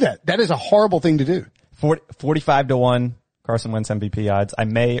would you do that? That is a horrible thing to do. 45-1 Carson Wentz MVP odds. I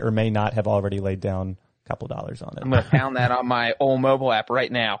may or may not have already laid down a couple dollars on it. I'm going to pound that on my old mobile app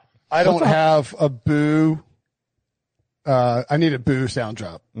right now. I don't have a boo. I need a boo sound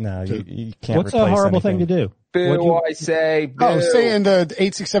drop. No, you can't. What's a horrible thing to do? Boo, I say. Boo. Oh, saying the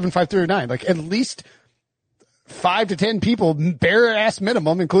 8675309. Like at least 5 to 10 people, bare ass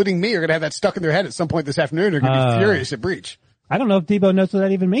minimum, including me, are going to have that stuck in their head at some point this afternoon. They're going to be furious at Breach. I don't know if Debo knows what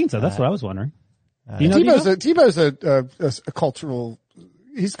that even means, though. That's what I was wondering. You know Debo's a cultural,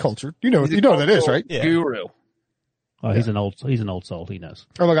 he's cultured. You know what that is, right? Yeah. Guru. Oh, he's an old soul. He knows.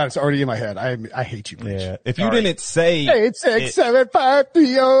 Oh my God, it's already in my head. I hate you, Breach. Yeah. If you didn't say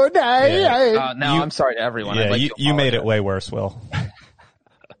 8675309. No, I'm sorry to everyone. yeah, I'd like to you made it apologize. way worse, Will.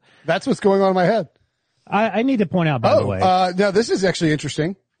 That's what's going on in my head. I need to point out, by the way. No, this is actually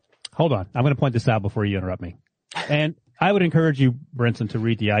interesting. Hold on. I'm going to point this out before you interrupt me. And I would encourage you, Brinson, to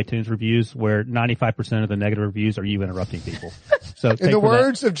read the iTunes reviews where 95% of the negative reviews are you interrupting people. So In the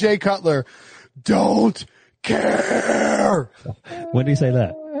words of Jay Cutler, don't care. When did he say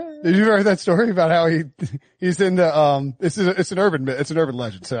that? Did you hear that story about how he's in the, it's an urban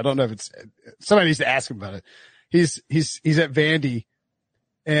legend. So I don't know if somebody needs to ask him about it. He's at Vandy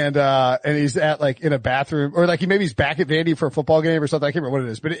and he's at like in a bathroom or like he's back at Vandy for a football game or something. I can't remember what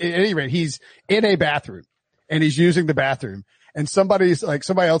it is, but at any rate, he's in a bathroom and he's using the bathroom and somebody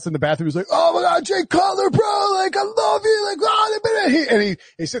else in the bathroom is like, oh my God, Jay Cutler, bro, like I love you, like, and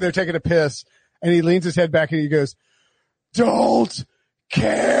he's sitting there taking a piss and he leans his head back and he goes, don't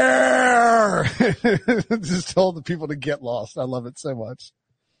care. Just told the people to get lost. I love it so much.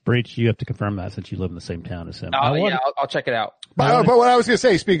 Breach, you have to confirm that since you live in the same town as him. Yeah, I'll check it out. But what I was going to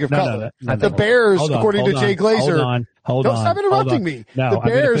say, speaking of Cutler, the Bears, according to Jay Glazer, don't stop interrupting me. No, the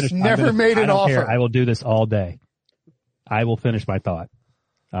Bears never made an offer. Care. I will do this all day. I will finish my thought.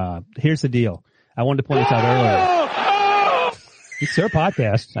 Here's the deal. I wanted to point this out earlier. It's their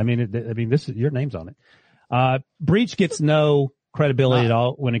podcast. I mean, this is your name's on it. Breach gets no credibility at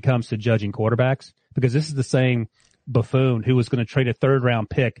all when it comes to judging quarterbacks because this is the same buffoon who was going to trade a 3rd round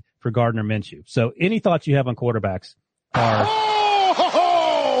pick for Gardner Minshew. So any thoughts you have on quarterbacks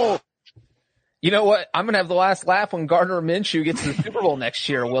are... You know what? I'm going to have the last laugh when Gardner Minshew gets to the Super Bowl next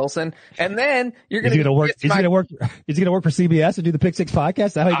year, Wilson. And then you're going to work. Is he going to work for CBS and do the Pick Six podcast?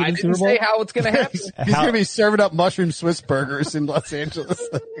 Is that how you get in the Super Bowl? I didn't say how it's going to happen. He's going to be serving up mushroom Swiss burgers in Los Angeles.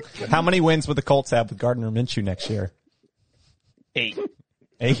 How many wins would the Colts have with Gardner Minshew next year? 8.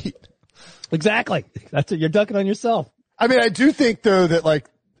 8? Exactly. That's it. You're dunking on yourself. I mean, I do think though that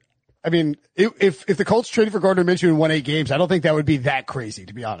if the Colts traded for Gardner Minshew and won 8 games, I don't think that would be that crazy,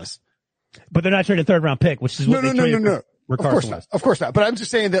 to be honest. But they're not trading a 3rd round pick, which is what they traded for Carson Wentz. Of course not. But I'm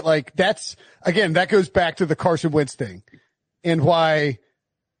just saying that that goes back to the Carson Wentz thing and why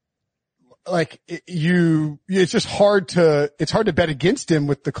it's just hard to bet against him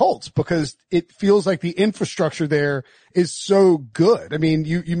with the Colts because it feels like the infrastructure there is so good. I mean,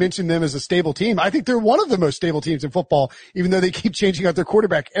 you mentioned them as a stable team. I think they're one of the most stable teams in football, even though they keep changing out their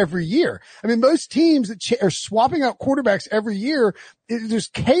quarterback every year. I mean, most teams that are swapping out quarterbacks every year, there's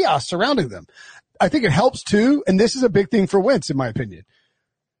chaos surrounding them. I think it helps too. And this is a big thing for Wentz, in my opinion.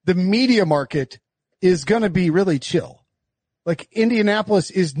 The media market is going to be really chill. Like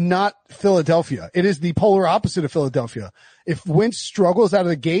Indianapolis is not Philadelphia. It is the polar opposite of Philadelphia. If Wentz struggles out of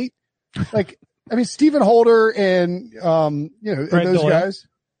the gate, Stephen Holder and, and those Doyle. guys,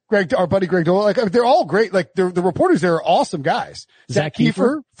 our buddy Greg Doyle, they're all great. Like the reporters there are awesome guys. Zach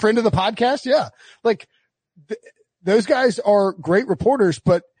Kiefer, friend of the podcast. Yeah. Those guys are great reporters,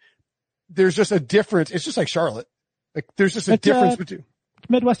 but there's just a difference. It's just like Charlotte. Like there's just a difference between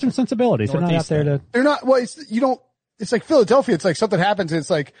Midwestern sensibilities. They're not out there to, they're not, it's like Philadelphia. It's like something happens and it's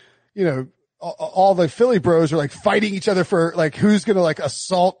like, all the Philly bros are like fighting each other for like who's going to like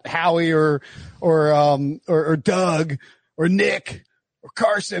assault Howie or Doug or Nick or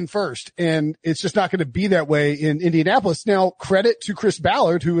Carson first. And it's just not going to be that way in Indianapolis. Now, credit to Chris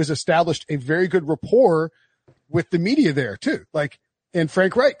Ballard, who has established a very good rapport with the media there too. And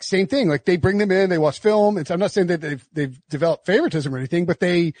Frank Reich, same thing. Like they bring them in, they watch film. I'm not saying that they've developed favoritism or anything, but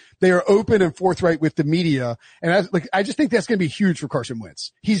they are open and forthright with the media. And I just think that's going to be huge for Carson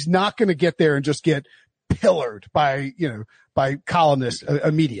Wentz. He's not going to get there and just get pillared by columnists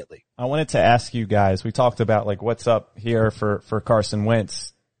immediately. I wanted to ask you guys, we talked about what's up here for Carson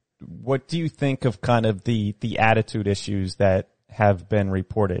Wentz. What do you think of kind of the attitude issues that have been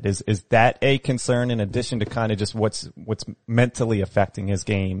reported? Is that a concern in addition to kind of just what's mentally affecting his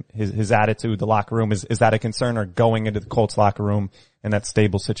game, his attitude, the locker room? Is that a concern, or going into the Colts locker room and that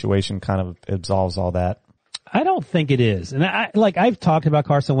stable situation kind of absolves all that? I don't think it is. And I've talked about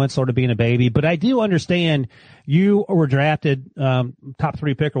Carson Wentz sort of being a baby, but I do understand you were drafted, top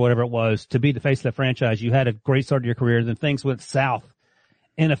 3 pick or whatever it was to be the face of the franchise. You had a great start to your career, then things went south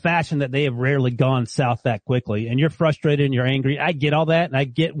in a fashion that they have rarely gone south that quickly. And you're frustrated and you're angry. I get all that, and I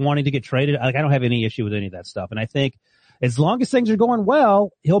get wanting to get traded. I don't have any issue with any of that stuff. And I think as long as things are going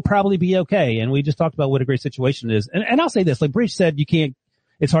well, he'll probably be okay. And we just talked about what a great situation it is. And I'll say this, like Breach said,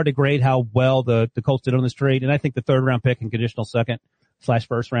 it's hard to grade how well the Colts did on this trade. And I think the 3rd round pick and conditional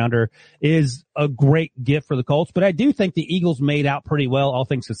 2nd/1st rounder is a great gift for the Colts. But I do think the Eagles made out pretty well, all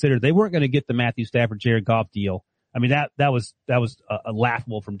things considered. They weren't going to get the Matthew Stafford, Jared Goff deal I mean, that was a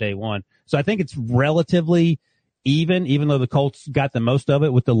laughable from day one. So I think it's relatively even though the Colts got the most of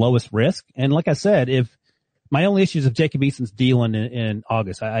it with the lowest risk. And like I said, if my only issue is if Jacob Eason's dealing in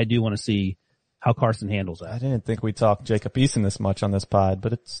August, I do want to see how Carson handles that. I didn't think we talked Jacob Eason this much on this pod,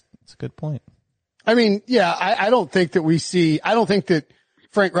 but it's a good point. I mean, yeah, I don't think that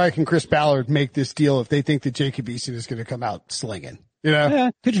Frank Reich and Chris Ballard make this deal if they think that Jacob Eason is going to come out slinging, you know?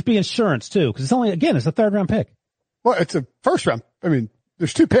 Yeah, could just be insurance too, because it's a third round pick. Well, it's a first round. I mean,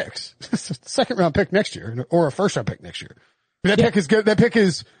 there's 2 picks. It's a second round pick next year or a first round pick next year. But that pick is good. That pick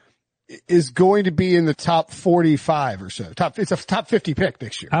is going to be in the top 45 or so. It's a top 50 pick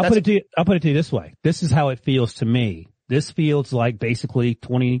next year. I'll put it to you this way. This is how it feels to me. This feels like basically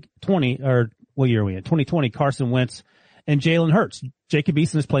 2020 or what year are we in? 2020 Carson Wentz and Jalen Hurts. Jacob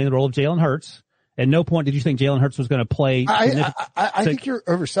Eason is playing the role of Jalen Hurts. At no point did you think Jalen Hurts was going to play. I think you're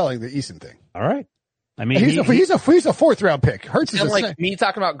overselling the Eason thing. All right. I mean, he's a 4th round pick. Hurts is like me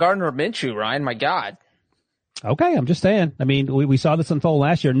talking about Gardner Minshew, Ryan. My God. Okay. I'm just saying. I mean, we saw this unfold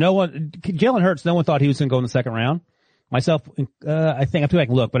last year. Jalen Hurts, no one thought he was going to go in the second round. Myself, I think I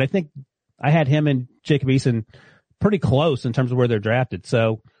can look, but I think I had him and Jacob Eason pretty close in terms of where they're drafted.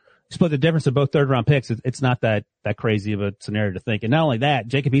 So split the difference of both third round picks. It's not that crazy of a scenario to think. And not only that,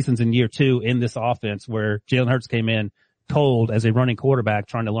 Jacob Eason's in year 2 in this offense where Jalen Hurts came in cold as a running quarterback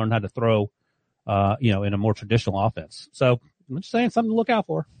trying to learn how to throw, in a more traditional offense. So I'm just saying something to look out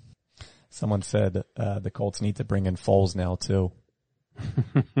for. Someone said, the Colts need to bring in Foles now too.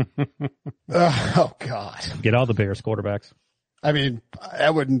 Oh God. Get all the Bears quarterbacks. I mean, I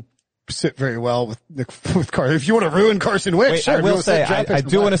wouldn't sit very well with Carson. If you want to ruin Carson Wentz, wait, sure. I will say, I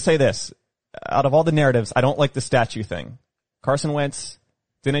do want to say this. Out of all the narratives, I don't like the statue thing. Carson Wentz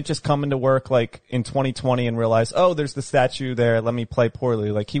didn't just come into work like in 2020 and realize, oh, there's the statue there. Let me play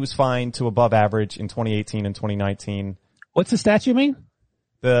poorly. Like he was fine to above average in 2018 and 2019. What's the statue mean?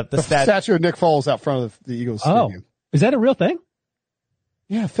 The statue of Nick Foles out front of the Eagles stadium. Is that a real thing?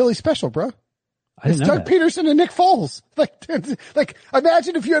 Yeah, Philly special, bro. It's Doug Peterson and Nick Foles. Like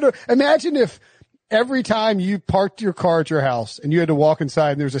imagine if every time you parked your car at your house and you had to walk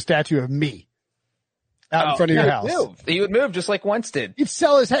inside and there was a statue of me out in front of your house. He would move just like Wentz did. He'd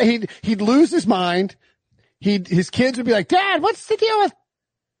sell his, he'd lose his mind. His kids would be like, Dad, what's the deal with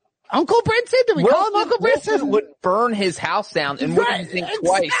Uncle Brinson? Do we call him Uncle Brinson? Would burn his house down and wouldn't think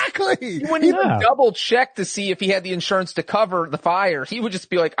twice. Exactly. He wouldn't even double check to see if he had the insurance to cover the fire. He would just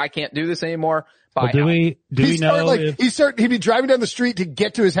be like, I can't do this anymore. Well, do we know he'd be driving down the street to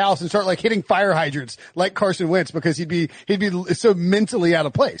get to his house and start like hitting fire hydrants like Carson Wentz because he'd be so mentally out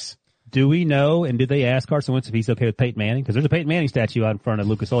of place. Do we know, and did they ask Carson Wentz if he's okay with Peyton Manning? Because there's a Peyton Manning statue out in front of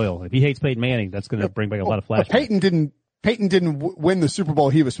Lucas Oil. If he hates Peyton Manning, that's going to bring back a lot of flashbacks. Peyton didn't win the Super Bowl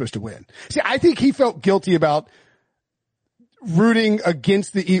he was supposed to win. See, I think he felt guilty about rooting for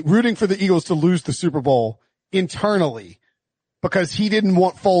the Eagles to lose the Super Bowl internally because he didn't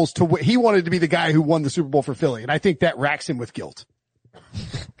want Foles to win. He wanted to be the guy who won the Super Bowl for Philly, and I think that racks him with guilt.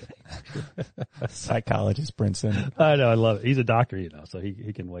 Psychologist Brinson. I know, I love it. He's a doctor, so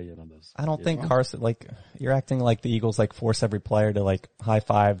he can weigh in on this. I don't think Carson, you're acting like the Eagles force every player to high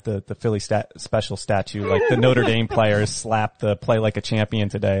five the Philly special statue, like the Notre Dame players slap the play like a champion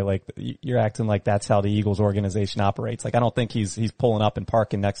today. You're acting like that's how the Eagles organization operates. I don't think he's pulling up and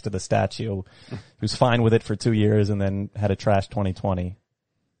parking next to the statue. He was fine with it for 2 years and then had a trash 2020.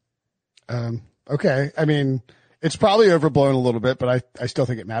 Okay. I mean, it's probably overblown a little bit, but I still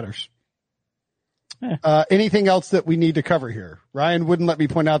think it matters. Anything else that we need to cover here? Ryan wouldn't let me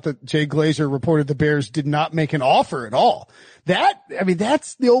point out that Jay Glazer reported the Bears did not make an offer at all.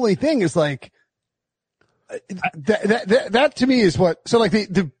 That's the only thing is that to me is what, so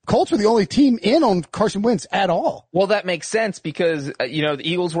the Colts were the only team in on Carson Wentz at all. Well, that makes sense because, the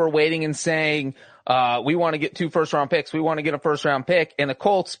Eagles were waiting and saying, we want to get 2 first-round picks. We want to get a first-round pick. And the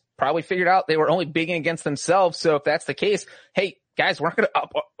Colts probably figured out they were only bidding against themselves. So if that's the case, hey, guys, we're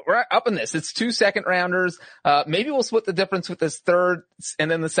up in this. It's 2 second-rounders. Maybe we'll split the difference with this third and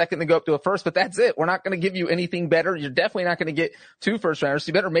then the second to go up to a first, but that's it. We're not going to give you anything better. You're definitely not going to get 2 first-rounders. So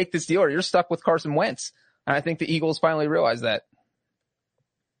you better make this deal or you're stuck with Carson Wentz. And I think the Eagles finally realized that.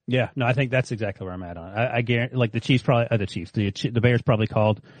 Yeah, no, I think that's exactly where I'm at on. I guarantee, the Bears probably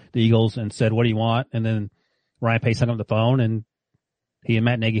called the Eagles and said, "What do you want?" And then Ryan Pace hung up the phone, and he and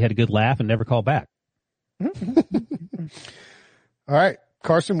Matt Nagy had a good laugh and never called back. All right,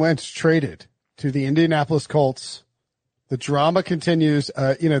 Carson Wentz traded to the Indianapolis Colts. The drama continues.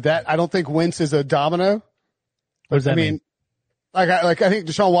 I don't think Wentz is a domino. What does that mean? I think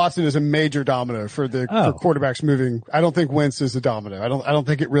Deshaun Watson is a major domino for quarterbacks moving. I don't think Wentz is a domino. I don't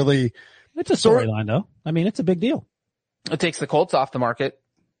think it really It's a storyline though. I mean, it's a big deal. It takes the Colts off the market.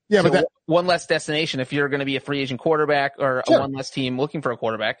 Yeah, So but one less destination if you're going to be a free agent quarterback or Sure. one less team looking for a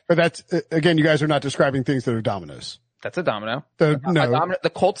quarterback. but that's, again, you guys are not describing things that are dominoes. That's a domino. No.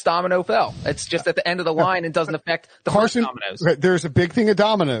 The Colts domino fell. It's just at the end of the line and doesn't affect the Carson, first dominoes. right, there's a big thing of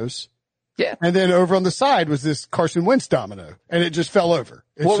dominoes. Yeah. And then over on the side was this Carson Wentz domino, and it just fell over.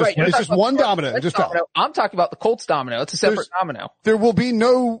 It's Well, just, right. You're it's talking just about one the domino. It Wentz just fell. domino. I'm talking about the Colts domino. It's a separate domino. There will be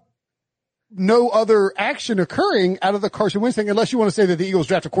no other action occurring out of the Carson Wentz thing unless you want to say that the Eagles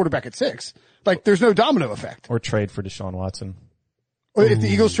draft a quarterback at 6. Like, there's no domino effect. Or trade for Deshaun Watson. Or if the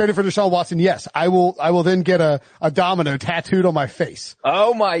Eagles traded for Deshaun Watson, yes, I will then get a domino tattooed on my face.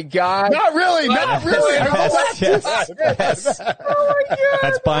 Oh my God. Not really. Not really. Yes. Oh my God.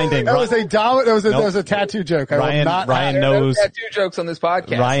 That's binding. That was a that was a, Nope. that was a tattoo joke. I will Ryan not, Ryan There are no knows. tattoo jokes on this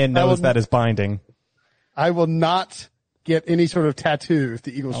podcast. Ryan knows that is binding. I will not get any sort of tattoo if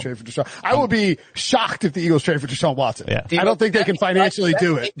the Eagles trade for Deshaun. I will be shocked if the Eagles trade for Deshaun Watson. Yeah. I don't think they can financially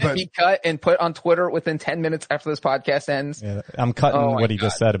do it, but Be cut and put on Twitter within 10 minutes after this podcast ends. Yeah, I'm cutting Oh my what he God.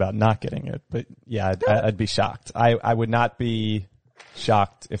 just said about not getting it, but yeah, I'd be shocked. I would not be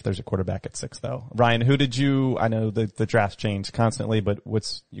shocked if there's a quarterback at 6 though. Ryan, who did you, I know the drafts change constantly, but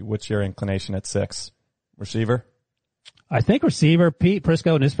what's your inclination at 6? Receiver? I think receiver, Pete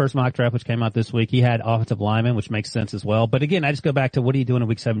Prisco in his first mock draft, which came out this week, he had offensive lineman, which makes sense as well. But again, I just go back to what are you doing in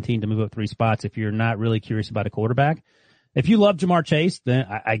week 17 to move up 3 spots if you're not really curious about a quarterback? If you love Jamar Chase, then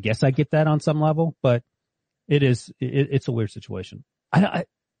I guess I get that on some level, but it's a weird situation.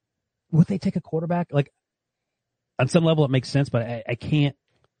 Would they take a quarterback? Like, on some level it makes sense, but I can't,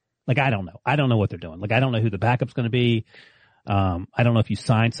 like, I don't know. I don't know what they're doing. Like, I don't know who the backup's going to be. I don't know if you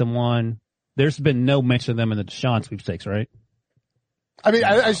sign someone. There's been no mention of them in the Deshaun sweepstakes, right? I mean,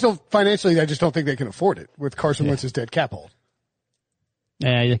 I just don't financially. I just don't think they can afford it with Carson Wentz's dead cap hold.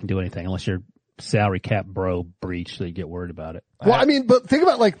 Yeah, they can do anything unless you're salary cap bro breach, so you get worried about it. Well, I mean, but think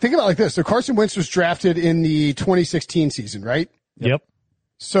about like this. So Carson Wentz was drafted in the 2016 season, right? Yep.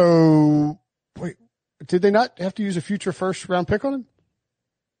 So wait, did they not have to use a future first round pick on him?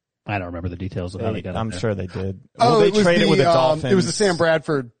 I don't remember the details of how they got I'm up there. sure they did. Oh, They it was traded the with the Dolphins. it was the Sam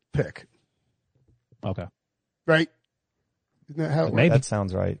Bradford pick, Okay. right? Isn't that how it Maybe. That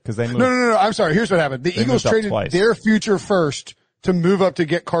sounds right because they moved. No. I'm sorry. Here's what happened. The They Eagles moved up traded twice. their future first to move up to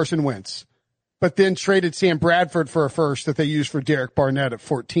get Carson Wentz, but then traded Sam Bradford for a first that they used for Derek Barnett at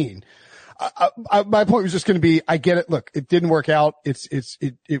 14. My point was just going to be, I get it. Look, it didn't work out.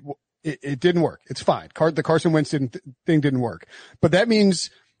 It didn't work. It's fine. The Carson Wentz thing didn't work, but that means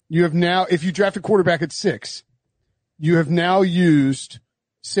you have now, if you draft a quarterback at 6, you have now used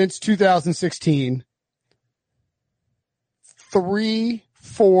since 2016,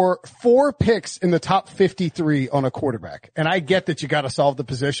 4 picks in the top 53 on a quarterback. And I get that you got to solve the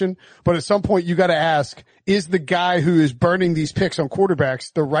position, but at some point you got to ask, is the guy who is burning these picks on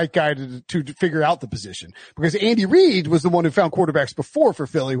quarterbacks the right guy to figure out the position? Because Andy Reid was the one who found quarterbacks before for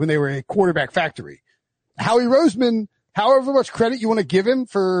Philly when they were a quarterback factory. Howie Roseman, however much credit you want to give him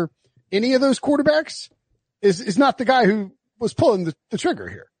for any of those quarterbacks, is not the guy who was pulling the trigger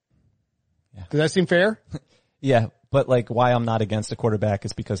here. Yeah. Does that seem fair? Yeah, but like why I'm not against a quarterback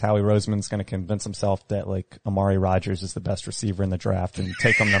is because Howie Roseman's going to convince himself that like Amari Rodgers is the best receiver in the draft and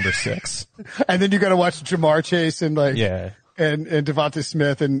take him number 6. And then you got to watch Jamar Chase and like, Yeah. and Devonta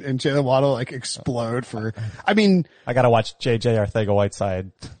Smith and Jalen Waddle like explode for, I mean, I got to watch JJ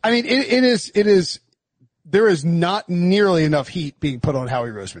Arcega-Whiteside. it is, there is not nearly enough heat being put on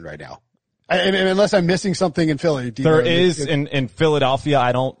Howie Roseman right now. And unless I'm missing something in Philly. There is in Philadelphia.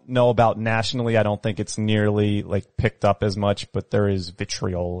 I don't know about nationally. I don't think it's nearly like picked up as much, but there is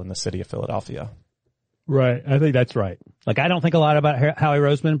vitriol in the city of Philadelphia. Right. I think that's right. Like, I don't think a lot about Howie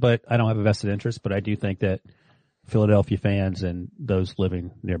Roseman, but I don't have a vested interest, but I do think that Philadelphia fans and those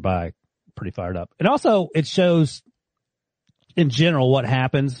living nearby are pretty fired up. And also it shows in general what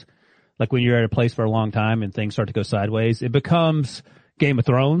happens, like when you're at a place for a long time and things start to go sideways, it becomes Game of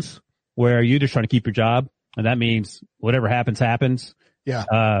Thrones where you're just trying to keep your job. And that means whatever happens.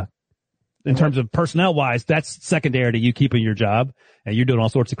 Yeah. In terms of personnel wise, that's secondary to you keeping your job, and you're doing all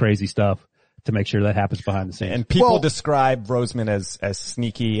sorts of crazy stuff to make sure that happens behind the scenes. And people describe Roseman as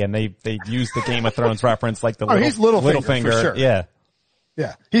sneaky, and they use the Game of Thrones reference like the he's Littlefinger, for sure. Yeah.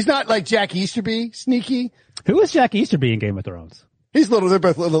 Yeah. He's not like Jack Easterby sneaky. Who is Jack Easterby in Game of Thrones? They're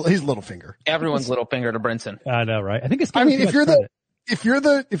both little, he's Littlefinger. Everyone's little finger to Brinson. I know, right? I think it's. If you're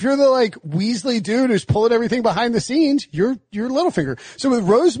the like Weasley dude who's pulling everything behind the scenes, you're Littlefinger. So with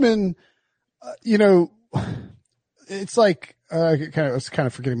Roseman, it's like, I was kind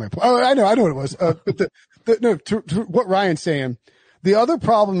of forgetting my point. Oh, I know what it was. But to what Ryan's saying, The other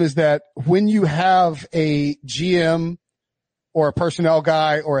problem is that when you have a GM or a personnel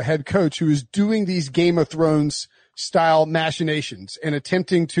guy or a head coach who is doing these Game of Thrones style machinations and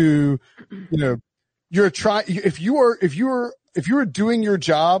attempting to, if you're doing your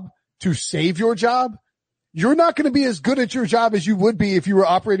job to save your job, you're not going to be as good at your job as you would be if you were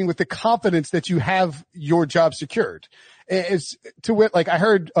operating with the confidence that you have your job secured. It's to wit, like I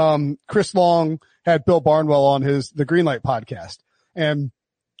heard, Chris Long had Bill Barnwell on the Greenlight podcast. And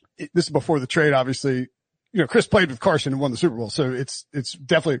this is before the trade, obviously. Chris played with Carson and won the Super Bowl. So it's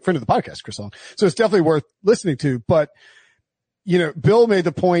definitely a friend of the podcast, Chris Long. So it's definitely worth listening to. But, Bill made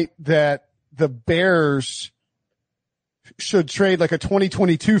the point that the Bears should trade like a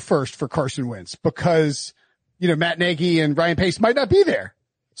 2022 first for Carson Wentz because, Matt Nagy and Ryan Pace might not be there.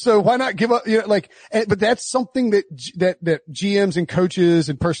 So why not give up, but that's something that GMs and coaches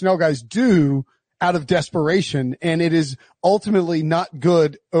and personnel guys do out of desperation. And it is ultimately not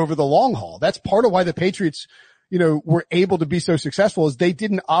good over the long haul. That's part of why the Patriots, were able to be so successful is they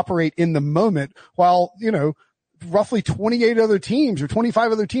didn't operate in the moment while, roughly 28 other teams or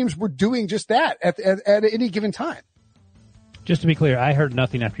 25 other teams were doing just that at any given time. Just to be clear, I heard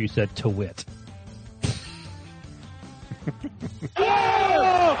nothing after you said to wit.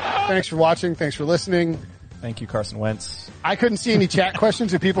 Thanks for watching. Thanks for listening. Thank you, Carson Wentz. I couldn't see any chat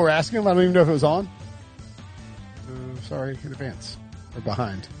questions if people were asking them. I don't even know if it was on. Sorry in advance. We're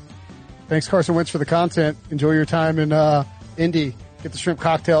behind. Thanks, Carson Wentz, for the content. Enjoy your time in Indy. Get the shrimp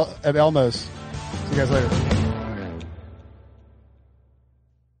cocktail at Elmo's. See you guys later.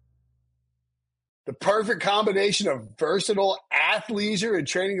 The perfect combination of versatile athleisure and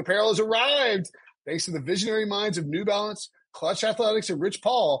training apparel has arrived. Thanks to the visionary minds of New Balance, Clutch Athletics, and Rich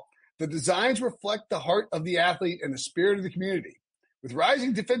Paul, the designs reflect the heart of the athlete and the spirit of the community. With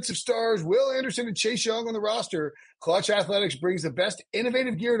rising defensive stars Will Anderson and Chase Young on the roster, Clutch Athletics brings the best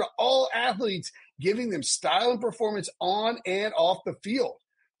innovative gear to all athletes, giving them style and performance on and off the field.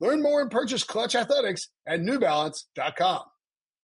 Learn more and purchase Clutch Athletics at NewBalance.com.